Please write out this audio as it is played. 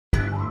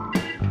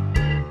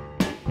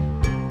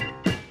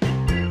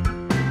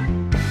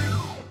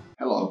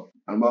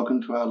and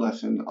welcome to our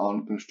lesson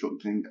on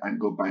constructing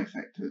angle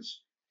bisectors.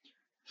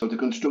 So to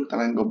construct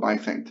an angle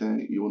bisector,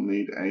 you will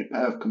need a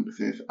pair of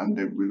compasses and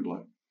a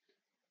ruler.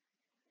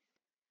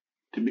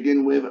 To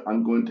begin with,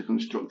 I'm going to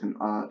construct an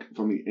arc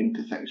from the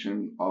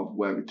intersection of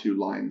where the two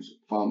lines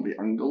form the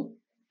angle.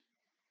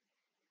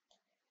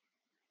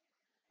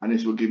 And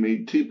this will give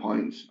me 2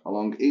 points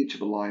along each of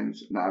the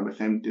lines that are the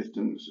same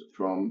distance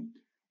from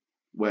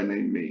where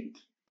they meet.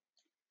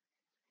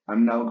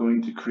 I'm now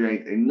going to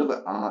create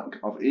another arc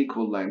of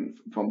equal length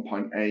from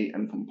point A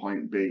and from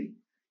point B,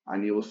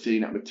 and you will see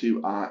that the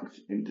two arcs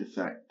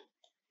intersect.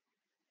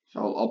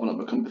 So I'll open up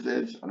the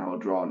compasses and I will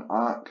draw an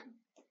arc,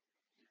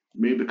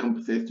 move the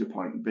compasses to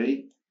point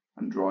B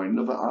and draw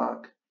another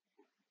arc,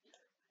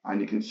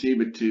 and you can see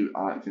the two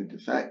arcs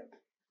intersect.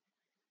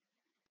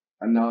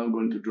 And now I'm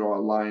going to draw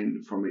a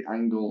line from the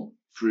angle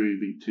through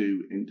the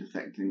two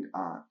intersecting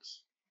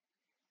arcs.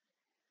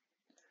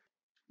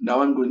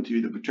 Now I'm going to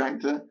use a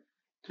protractor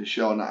to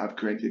show that I've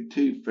created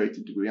two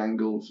 30-degree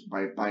angles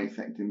by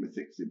bisecting the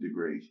 60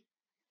 degrees.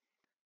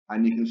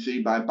 And you can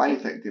see by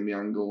bisecting the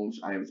angles,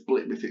 I have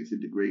split the 60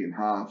 degree in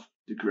half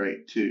to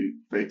create two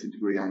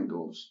 30-degree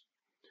angles.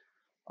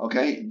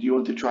 Okay, do you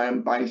want to try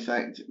and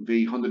bisect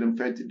the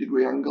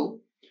 130-degree angle?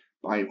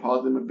 By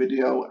pausing the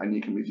video and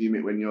you can resume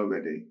it when you're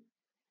ready.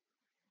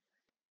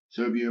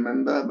 So if you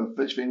remember, the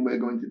first thing we're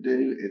going to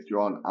do is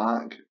draw an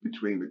arc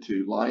between the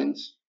two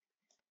lines.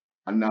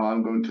 And now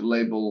I'm going to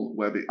label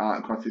where the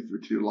arc crosses the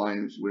two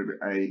lines with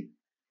A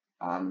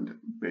and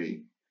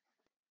B.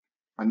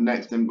 And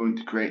next I'm going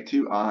to create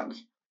two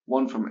arcs,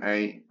 one from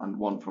A and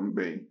one from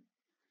B.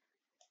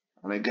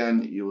 And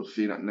again, you will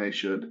see that they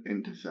should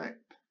intersect.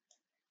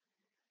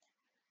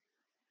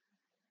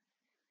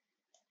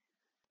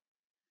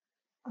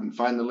 And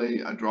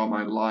finally, I draw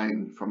my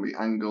line from the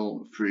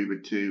angle through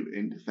the two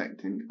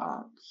intersecting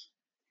arcs.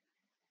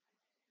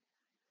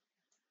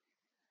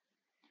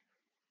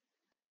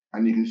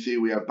 And you can see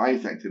we have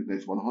bisected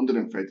this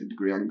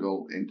 130-degree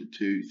angle into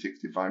two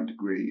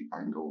 65-degree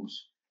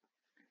angles.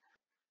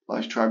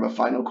 Let's try the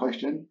final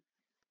question.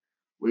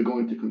 We're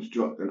going to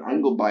construct an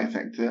angle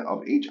bisector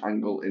of each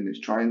angle in this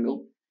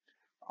triangle,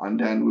 and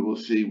then we will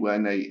see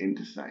where they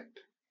intersect.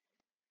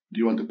 Do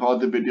you want to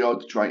pause the video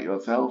to try it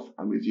yourself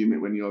and resume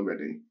it when you're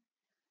ready?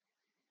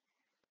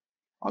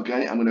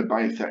 Okay, I'm going to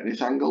bisect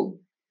this angle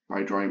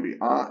by drawing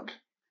the arc.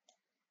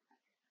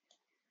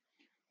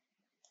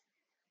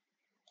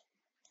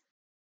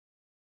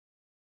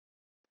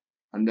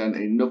 And then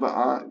another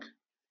arc.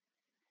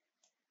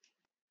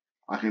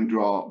 I can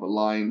draw the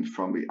line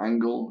from the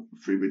angle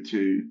through the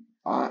two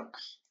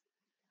arcs.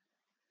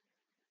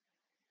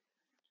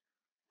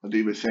 I'll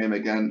do the same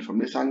again from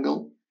this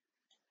angle.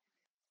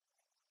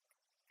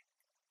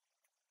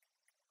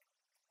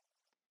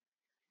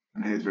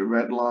 And here's the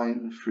red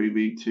line through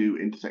the two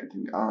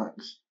intersecting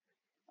arcs.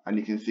 And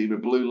you can see the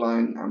blue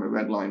line and the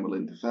red line will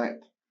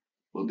intersect.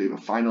 We'll do the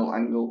final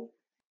angle.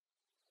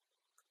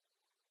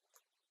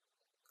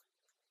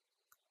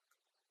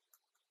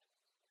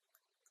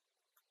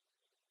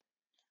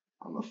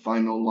 And the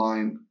final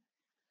line.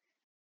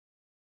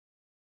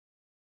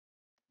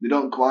 They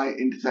don't quite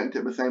intersect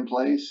at the same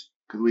place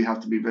because we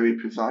have to be very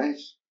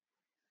precise.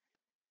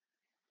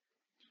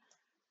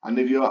 And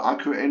if you're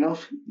accurate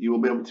enough, you will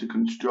be able to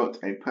construct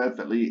a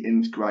perfectly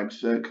inscribed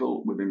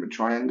circle within the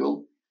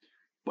triangle.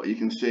 But you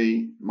can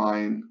see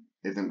mine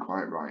isn't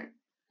quite right.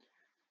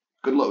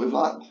 Good luck with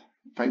that.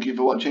 Thank you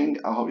for watching.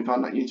 I hope you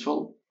found that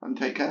useful and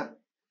take care.